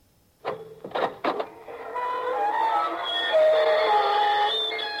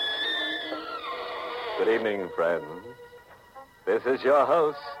evening, friends. This is your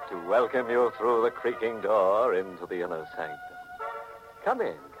host to welcome you through the creaking door into the inner sanctum. Come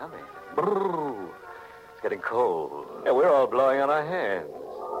in. Brrr. It's getting cold. Yeah, we're all blowing on our hands.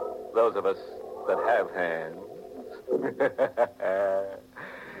 Those of us that have hands.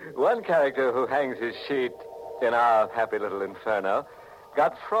 One character who hangs his sheet in our happy little inferno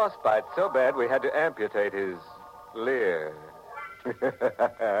got frostbite so bad we had to amputate his leer.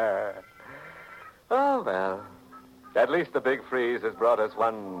 Oh, well. At least the big freeze has brought us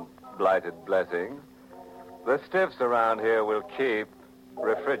one blighted blessing. The stiffs around here will keep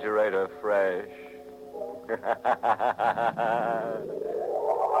refrigerator fresh.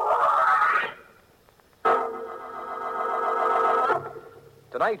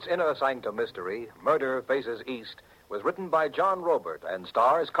 Tonight's Inner Sanctum mystery, 20Faces East, was written by John Robert and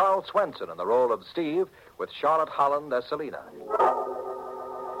stars Carl Swenson in the role of Steve with Charlotte Holland as Selina.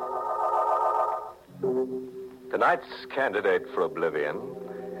 Tonight's candidate for oblivion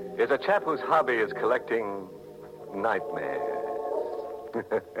is a chap whose hobby is collecting nightmares.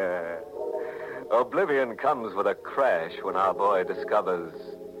 Oblivion comes with a crash when our boy discovers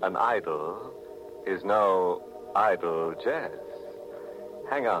an idol is no idle jest.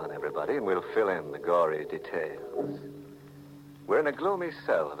 Hang on, everybody, and we'll fill in the gory details. We're in a gloomy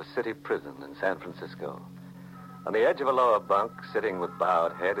cell of a city prison in San Francisco. On the edge of a lower bunk, sitting with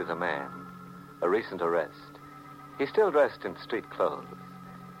bowed head, is a man, a recent arrest. He's still dressed in street clothes.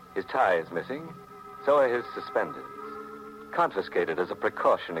 His tie is missing, so are his suspenders, confiscated as a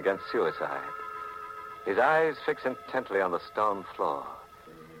precaution against suicide. His eyes fix intently on the stone floor,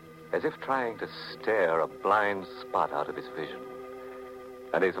 as if trying to stare a blind spot out of his vision.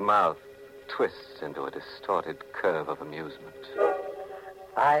 And his mouth twists into a distorted curve of amusement.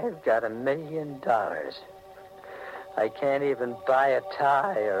 I've got $1 million. I can't even buy a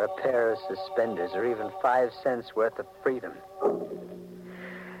tie or a pair of suspenders or even 5 cents worth of freedom.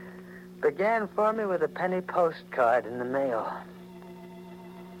 Began for me with a penny postcard in the mail.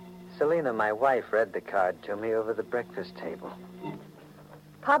 Selina, my wife, read the card to me over the breakfast table.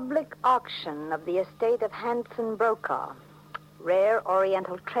 Public auction of the estate of Hanson Brokaw. Rare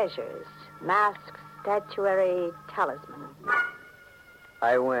Oriental treasures, masks, statuary, talisman.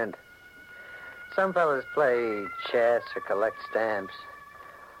 I went. Some fellas play chess or collect stamps.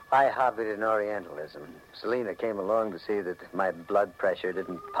 I hobbied in Orientalism. Selina came along to see that my blood pressure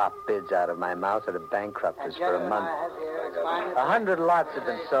didn't pop bids out of my mouth or to bankrupt us for a month. 100 lots had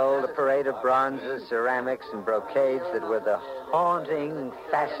been sold, a parade of bronzes, ceramics, and brocades that were the haunting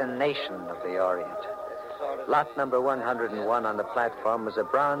fascination of the Orient. Lot number 101 on the platform was a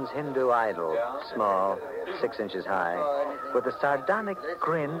bronze Hindu idol, small, 6 inches high, with a sardonic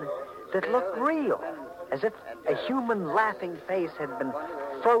grin that looked real, as if a human laughing face had been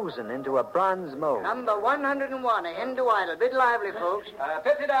frozen into a bronze mold. Number 101, a Hindu idol. Bid lively, folks.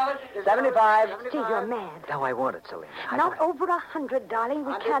 $50. 75. Steve, you're mad. Now I want it, Selina. Not over 100, darling.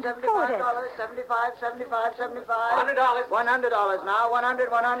 We can't afford it. $75. $100 now.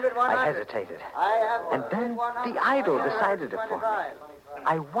 100. I hesitated. And then the idol decided it for me.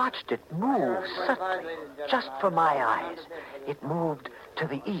 I watched it move subtly, just for my eyes. It moved to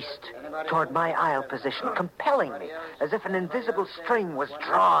the east, toward my aisle position, compelling me, as if an invisible string was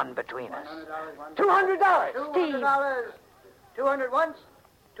drawn between us. $200! Steve! 200 once,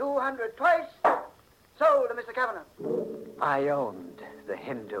 200 twice. Sold to Mr. Kavanagh. I owned the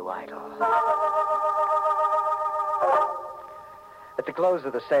Hindu idol. At the close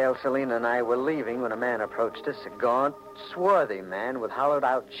of the sale, Selina and I were leaving when a man approached us, a gaunt, swarthy man with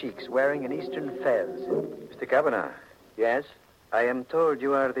hollowed-out cheeks, wearing an eastern fez. Mr. Kavanagh. Yes? I am told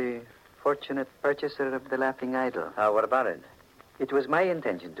you are the fortunate purchaser of the laughing idol. What about it? It was my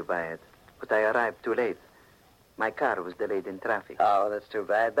intention to buy it, but I arrived too late. My car was delayed in traffic. Oh, that's too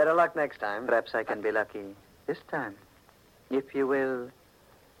bad. Better luck next time. Perhaps I can be lucky this time. If you will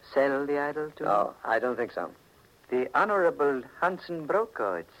sell the idol to me. Oh, I don't think so. The Honorable Hanson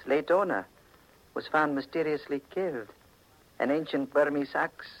Brokaw, its late owner, was found mysteriously killed. An ancient Burmese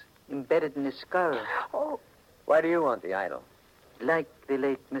axe embedded in his skull. Oh, why do you want the idol? Like the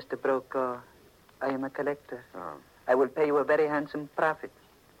late Mr. Brokaw, I am a collector. Oh. I will pay you a very handsome profit.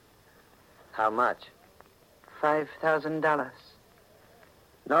 How much? $5,000.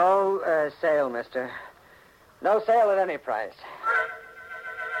 No sale, mister. No sale at any price.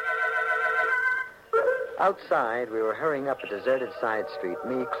 Outside, we were hurrying up a deserted side street,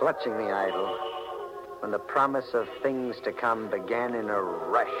 me clutching the idol, when the promise of things to come began in a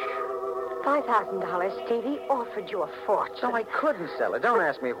rush. $5,000, Steve. He offered you a fortune. No, I couldn't sell it. Don't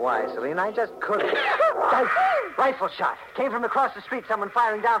ask me why, Selena. I just couldn't. Rifle shot. Came from across the street. Someone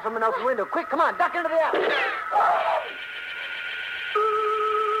firing down from an open window. Quick, come on. Duck into the alley.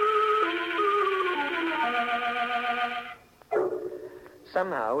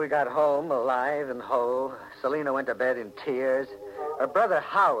 Somehow we got home alive and whole. Selena went to bed in tears. Her brother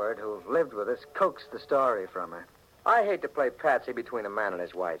Howard, who lived with us, coaxed the story from her. I hate to play patsy between a man and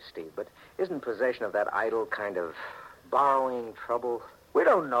his wife, Steve, but isn't possession of that idol kind of borrowing trouble? We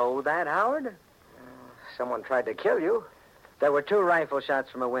don't know that, Howard. Someone tried to kill you. There were 2 rifle shots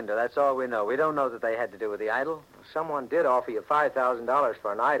from a window. That's all we know. We don't know that they had to do with the idol. Someone did offer you $5,000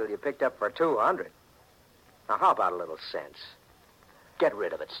 for an idol you picked up for $200. Now, how about a little sense? Get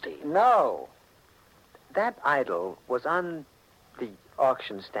rid of it, Steve. No. That idol was on the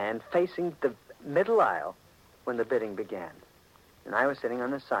auction stand facing the middle aisle when the bidding began. And I was sitting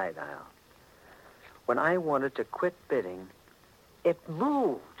on the side aisle. When I wanted to quit bidding, it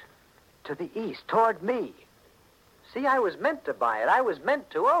moved to the east, toward me. See, I was meant to buy it. I was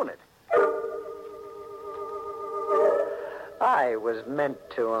meant to own it. I was meant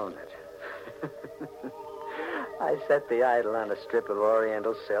to own it. I set the idol on a strip of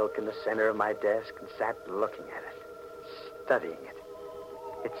oriental silk in the center of my desk and sat looking at it, studying it.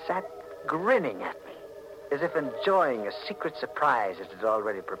 It sat grinning at me, as if enjoying a secret surprise it had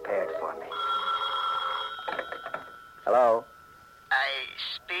already prepared for me. Hello? I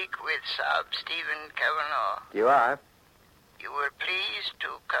speak with Sir Stephen Kavanaugh. You are? You were pleased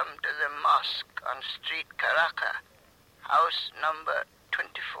to come to the mosque on Street Caracas, house number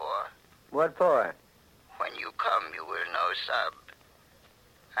 24. What for? When you come, you will know, Sab.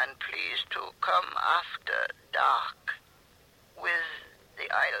 And please to come after dark with the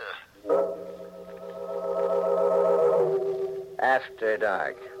idol. After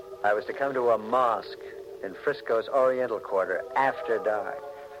dark. I was to come to a mosque in Frisco's Oriental Quarter after dark.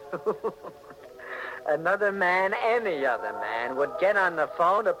 Another man, any other man, would get on the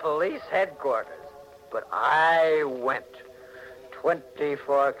phone to police headquarters. But I went.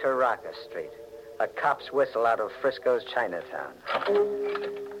 24 Caracas Street. A cop's whistle out of Frisco's Chinatown.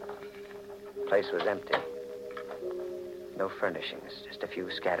 The place was empty. No furnishings, just a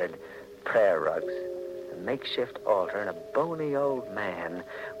few scattered prayer rugs, a makeshift altar, and a bony old man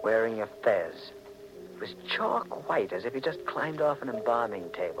wearing a fez. It was chalk white, as if he just climbed off an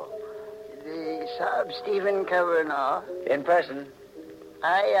embalming table. The Sir Stephen Kavanaugh. In person.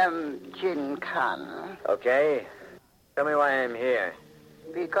 I am Jin Khan. Okay. Tell me why I'm here.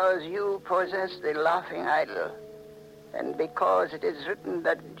 Because you possess the laughing idol, and because it is written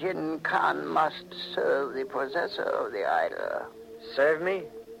that Jin Khan must serve the possessor of the idol. Serve me?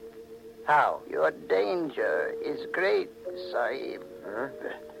 How? Your danger is great, Sahib. Huh?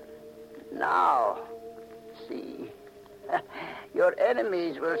 Now, see, your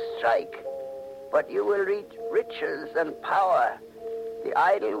enemies will strike, but you will reach riches and power. The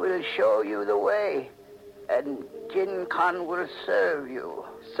idol will show you the way, and Jin Khan will serve you.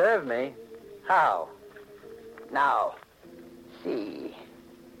 Serve me? How? Now, see,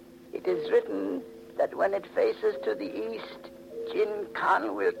 it is written that when it faces to the east, Jin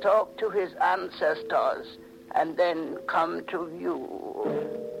Khan will talk to his ancestors and then come to you.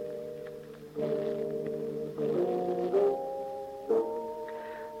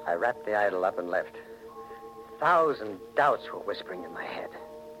 I wrapped the idol up and left. 1,000 doubts were whispering in my head.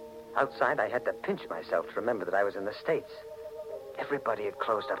 Outside, I had to pinch myself to remember that I was in the States. Everybody had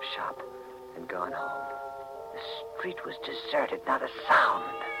closed up shop and gone home. The street was deserted, not a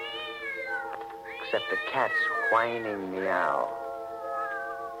sound. Except a cat's whining meow.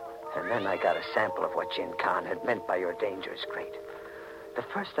 And then I got a sample of what Jin Khan had meant by your danger is great. The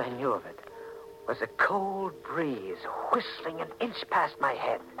first I knew of it was a cold breeze whistling an inch past my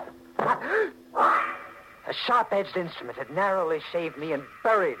head. A sharp-edged instrument had narrowly shaved me and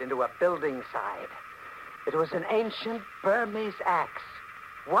buried into a building side. It was an ancient Burmese axe,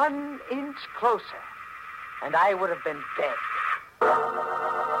 1 inch closer, and I would have been dead.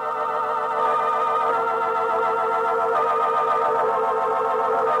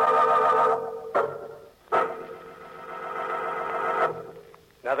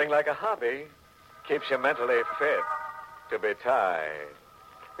 Nothing like a hobby. Keeps you mentally fit to be tied.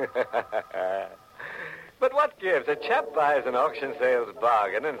 But what gives? A chap buys an auction sales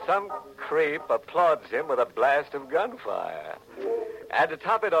bargain and some creep applauds him with a blast of gunfire. And to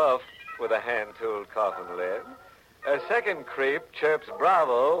top it off with a hand-tooled coffin lid, a second creep chirps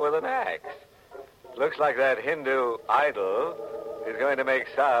bravo with an axe. Looks like that Hindu idol is going to make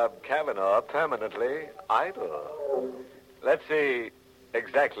Saab Kavanaugh permanently idle. Let's see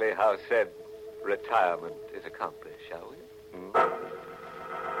exactly how said retirement is accomplished, shall we?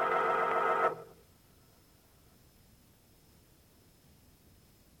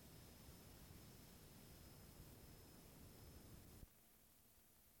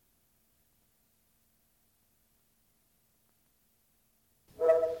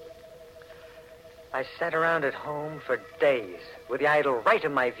 I sat around at home for days with the idol right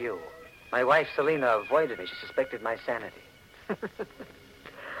in my view. My wife, Selina, avoided me. She suspected my sanity.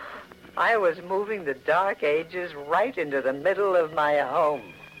 I was moving the Dark Ages right into the middle of my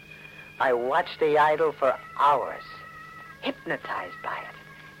home. I watched the idol for hours, hypnotized by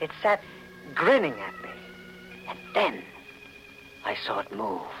it. It sat grinning at me. And then I saw it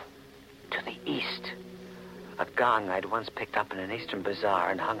move to the east. A gong I'd once picked up in an eastern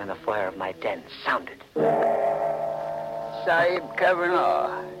bazaar and hung in the foyer of my den sounded. Sahib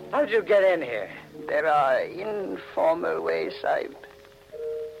Kavanagh. How'd you get in here? There are informal ways, Sahib.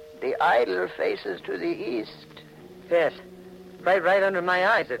 The idol faces to the east. Yes. Right under my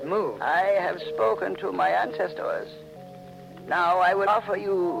eyes. It moved. I have spoken to my ancestors. Now I will offer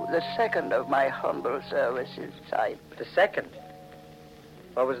you the second of my humble services, Sahib. The second?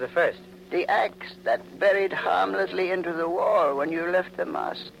 What was the first? The axe that buried harmlessly into the wall when you left the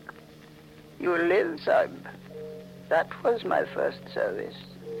mosque. You live, Sahib. That was my first service.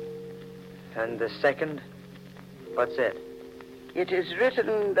 And the second? What's it? It is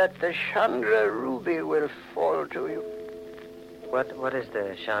written that the Chandra ruby will fall to you. What is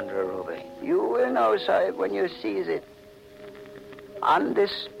the Chandra ruby? You will know, Sahib, when you seize it. On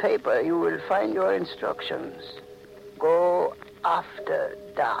this paper, you will find your instructions. Go after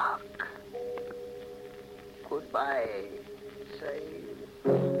dark. Goodbye, Sahib.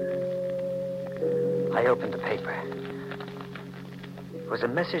 I opened the paper. It was a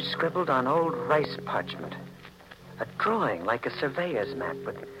message scribbled on old rice parchment. A drawing like a surveyor's map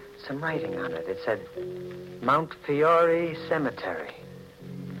with some writing on it. It said, Mount Fiore Cemetery.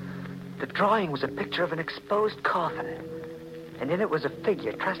 The drawing was a picture of an exposed coffin. And in it was a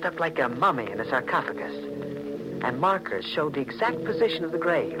figure dressed up like a mummy in a sarcophagus. And markers showed the exact position of the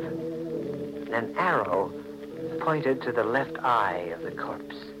grave. And an arrow pointed to the left eye of the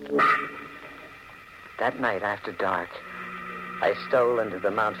corpse. That night after dark, I stole into the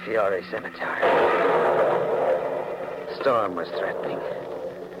Mount Fiore Cemetery. Storm was threatening.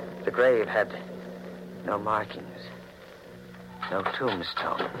 The grave had no markings, no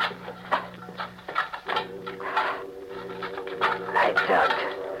tombstone.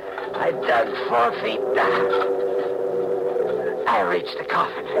 I dug 4 feet down. I reached the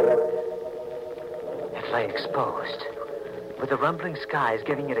coffin. It lay exposed, with the rumbling skies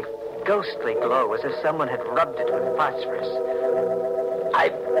giving it a ghostly glow as if someone had rubbed it with phosphorus. I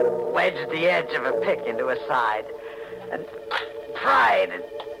wedged the edge of a pick into a side and pried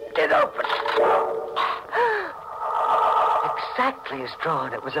it open. Exactly as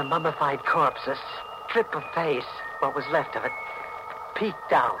drawn, it was a mummified corpse, a strip of face, what was left of it,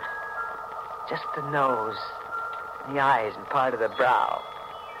 peeked out. Just the nose, the eyes, and part of the brow.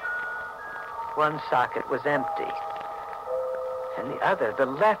 One socket was empty. And the other, the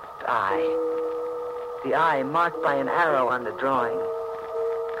left eye, the eye marked by an arrow on the drawing,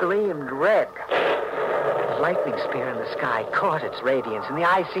 gleamed red. The lightning spear in the sky caught its radiance, and the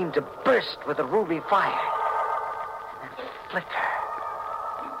eye seemed to burst with a ruby fire. And then flicker,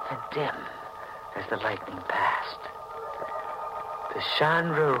 and dim as the lightning passed. The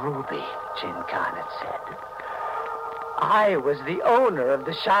Chandra ruby, Jin Khan had said. I was the owner of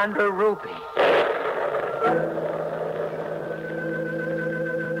the Chandra ruby.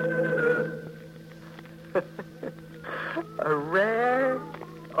 A rare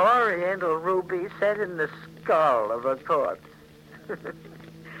Oriental ruby set in the skull of a corpse.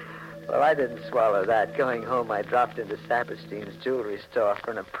 Well, I didn't swallow that. Going home, I dropped into Saperstein's jewelry store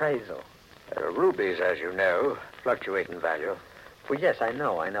for an appraisal. Rubies, as you know, fluctuate in value. Well, yes, I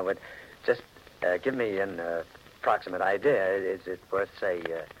know, but just give me an approximate idea. Is it worth, say,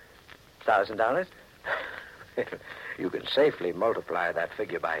 $1,000? You can safely multiply that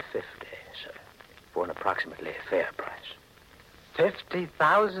figure by 50, sir, for an approximately fair price.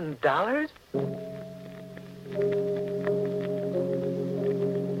 $50,000?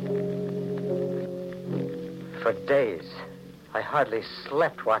 For days, I hardly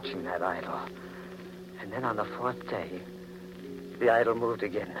slept watching that idol. And then on the 4th day, the idol moved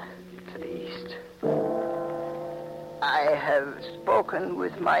again to the east. I have spoken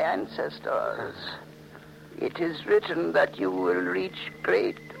with my ancestors. It is written that you will reach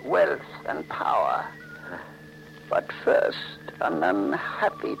great wealth and power. But first, an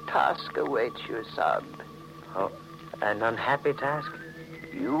unhappy task awaits you, Sahib. Oh, an unhappy task?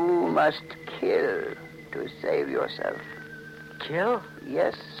 You must kill to save yourself. Kill?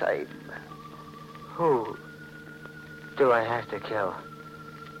 Yes, Sahib. Who do I have to kill?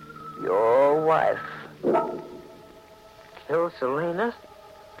 Your wife. Kill Selena?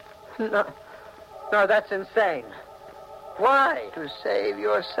 No, that's insane. Why? To save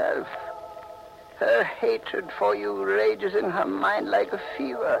yourself. Her hatred for you rages in her mind like a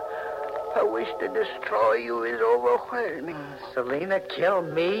fever. Her wish to destroy you is overwhelming. Selena kill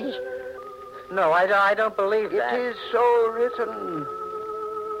me? No, I don't believe that. It is so written.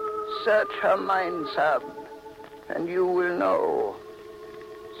 Search her mind, Sahib, and you will know.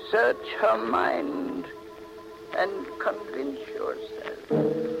 Search her mind and convince yourself.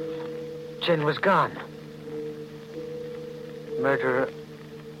 Jin was gone. Murderer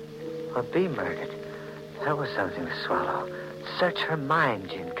or be murdered. That was something to swallow. Search her mind,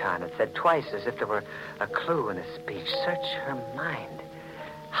 Jin Khan. It said twice as if there were a clue in his speech. Search her mind.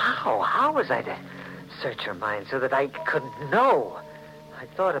 How? How was I to search her mind so that I could know? I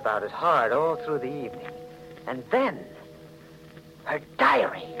thought about it hard all through the evening. And then, her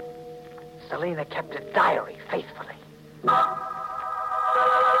diary. Selena kept a diary faithfully.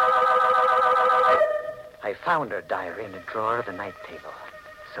 I found her diary in a drawer of the night table.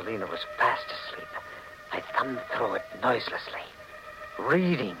 Selena was fast asleep. I thumbed through it noiselessly,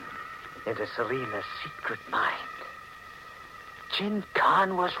 reading into Selena's secret mind. Jin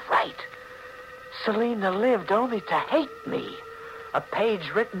Khan was right. Selena lived only to hate me. A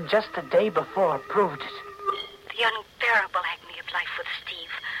page written just the day before proved it. The unbearable agony of life with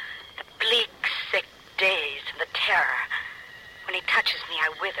Steve. The bleak, sick days and the terror. When he touches me, I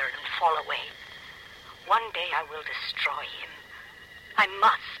wither and fall away. One day I will destroy him. I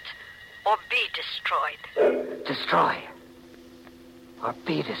must, or be destroyed. Destroy. Or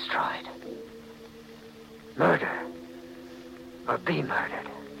be destroyed. Murder. Or be murdered.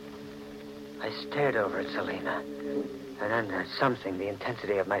 I stared over at Selena, and then something, the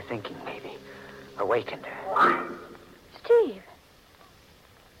intensity of my thinking maybe, awakened her. Steve.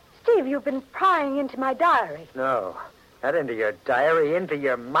 Steve, you've been prying into my diary. No, not into your diary, into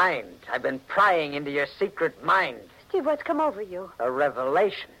your mind. I've been prying into your secret mind. Steve, what's come over you? A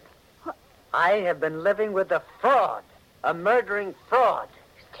revelation. I have been living with a fraud, a murdering fraud.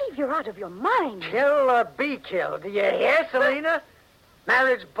 Steve, you're out of your mind. Kill or be killed. Do you hear, Selena?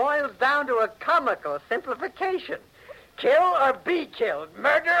 Marriage boils down to a comical simplification. Kill or be killed.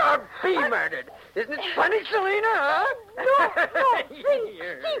 Murder or be murdered. Isn't it funny, Selena, huh? No, please,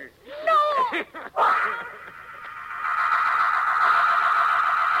 Steve, no!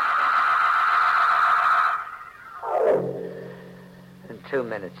 In 2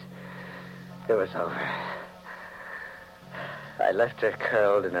 minutes, it was over. I left her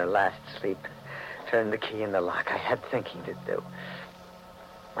curled in her last sleep, turned the key in the lock. I had thinking to do.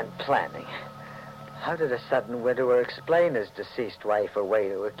 And planning. How did a sudden widower explain his deceased wife away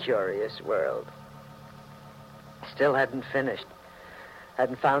to a curious world? Still hadn't finished.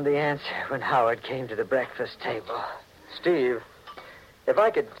 Hadn't found the answer when Howard came to the breakfast table. Steve, if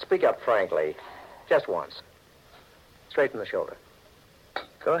I could speak up frankly, just once. Straight in the shoulder.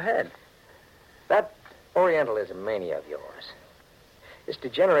 Go ahead. That Orientalism mania of yours is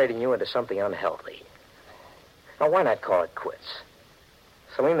degenerating you into something unhealthy. Now, why not call it quits?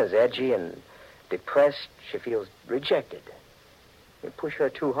 Selena's edgy and depressed. She feels rejected. You push her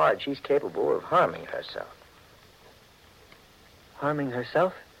too hard, she's capable of harming herself. Harming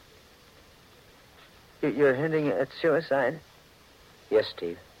herself? You're hinting at suicide? Yes,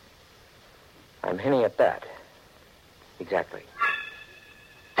 Steve. I'm hinting at that. Exactly.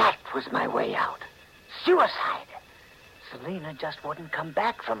 That was my way out. Suicide. Selena just wouldn't come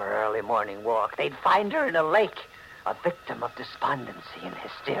back from her early morning walk. They'd find her in a lake, a victim of despondency and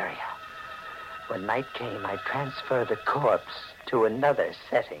hysteria. When night came, I'd transfer the corpse to another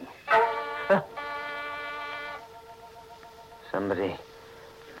setting. Somebody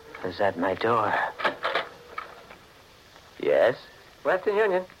is at my door. Yes? Western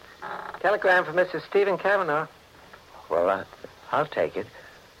Union. Telegram for Mrs. Stephen Cavanaugh. Well, I'll take it.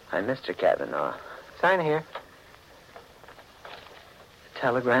 I'm Mr. Cavanaugh. Sign here. A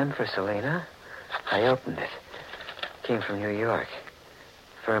telegram for Selena? I opened it. Came from New York.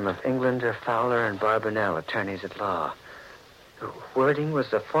 Firm of Englander, Fowler, and Barbanell, attorneys at law. The wording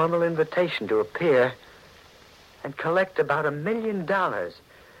was a formal invitation to appear and collect about $1 million.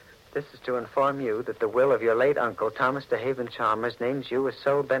 This is to inform you that the will of your late uncle, Thomas DeHaven Chalmers, names you as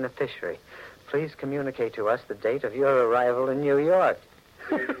sole beneficiary. Please communicate to us the date of your arrival in New York.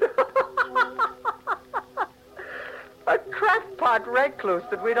 A crackpot recluse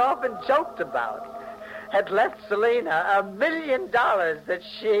that we'd often joked about. had left Selena $1 million that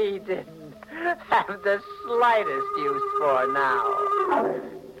she didn't have the slightest use for now.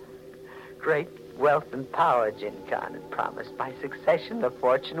 Great wealth and power Jin Khan had promised. By succession, the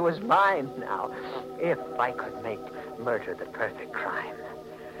fortune was mine now. If I could make murder the perfect crime.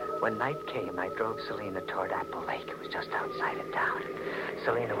 When night came, I drove Selena toward Apple Lake. It was just outside of town.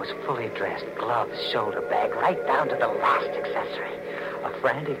 Selena was fully dressed, gloves, shoulder bag, right down to the last accessory. A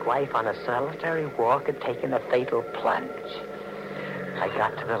frantic wife on a solitary walk had taken a fatal plunge. I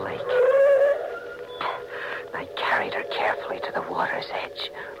got to the lake. I carried her carefully to the water's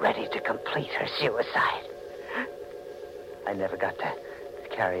edge, ready to complete her suicide. I never got to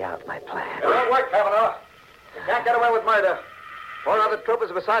carry out my plan. It won't work, Kavanaugh. You can't get away with murder. 4 other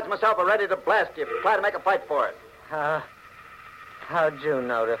troopers besides myself are ready to blast you if you try to make a fight for it. How'd you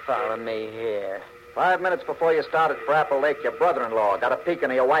know to follow me here? 5 minutes before you started for Apple Lake, your brother-in-law got a peek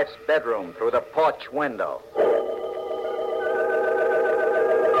into your wife's bedroom through the porch window.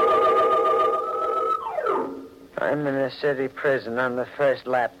 I'm in a city prison on the first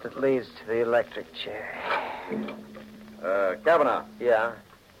lap that leads to the electric chair. Kavanaugh. Yeah?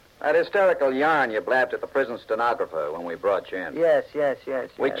 That hysterical yarn you blabbed at the prison stenographer when we brought you in. Yes.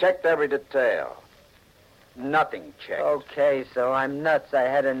 We checked every detail. Nothing checked. Okay, so I'm nuts. I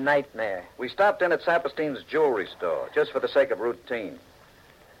had a nightmare. We stopped in at Saperstein's jewelry store, just for the sake of routine.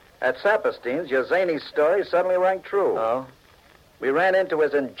 At Saperstein's, your zany story suddenly rang true. Oh? We ran into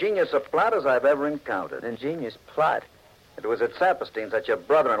as ingenious a plot as I've ever encountered. An ingenious plot? It was at Saperstein's that your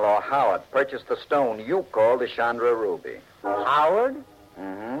brother-in-law, Howard, purchased the stone you called the Chandra Ruby. Howard?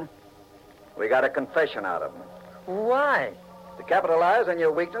 Mm-hmm. We got a confession out of him. Why? To capitalize on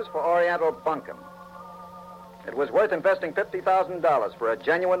your weakness for Oriental bunkum. It was worth investing $50,000 for a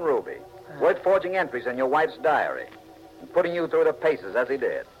genuine ruby. Worth forging entries in your wife's diary and putting you through the paces as he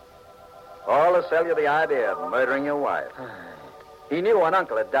did. All to sell you the idea of murdering your wife. He knew an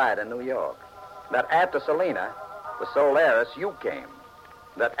uncle had died in New York. That after Selena, the sole heiress, you came.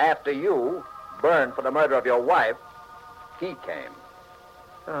 That after you burned for the murder of your wife, he came.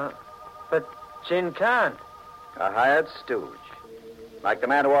 But Jin Khan. A hired stooge. Like the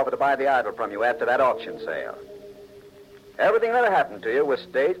man who offered to buy the idol from you after that auction sale. Everything that happened to you was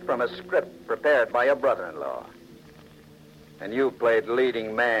staged from a script prepared by your brother-in-law. And you played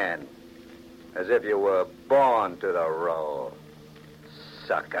leading man, as if you were born to the role.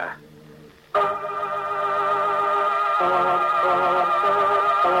 Sucker.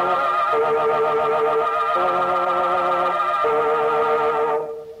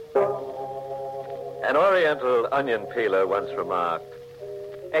 An Oriental onion peeler once remarked,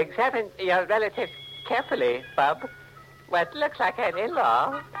 Examine your relatives carefully, Bub. What looks like an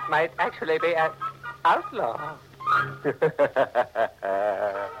in-law might actually be an outlaw.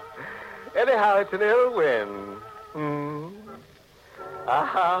 anyhow, it's an ill win.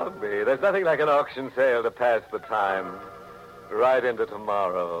 Me. There's nothing like an auction sale to pass the time. Right into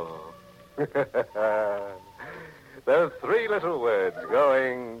tomorrow. Those 3 little words,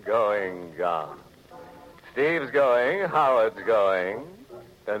 going, gone. Steve's going, Howard's going,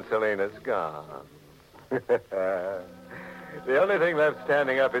 and Selena's gone. The only thing left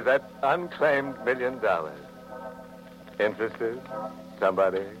standing up is that unclaimed $1 million. Interested?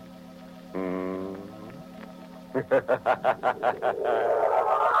 Somebody? This is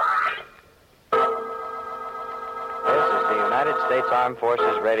the United States Armed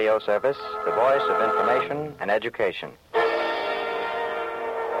Forces Radio Service, the voice of information and education.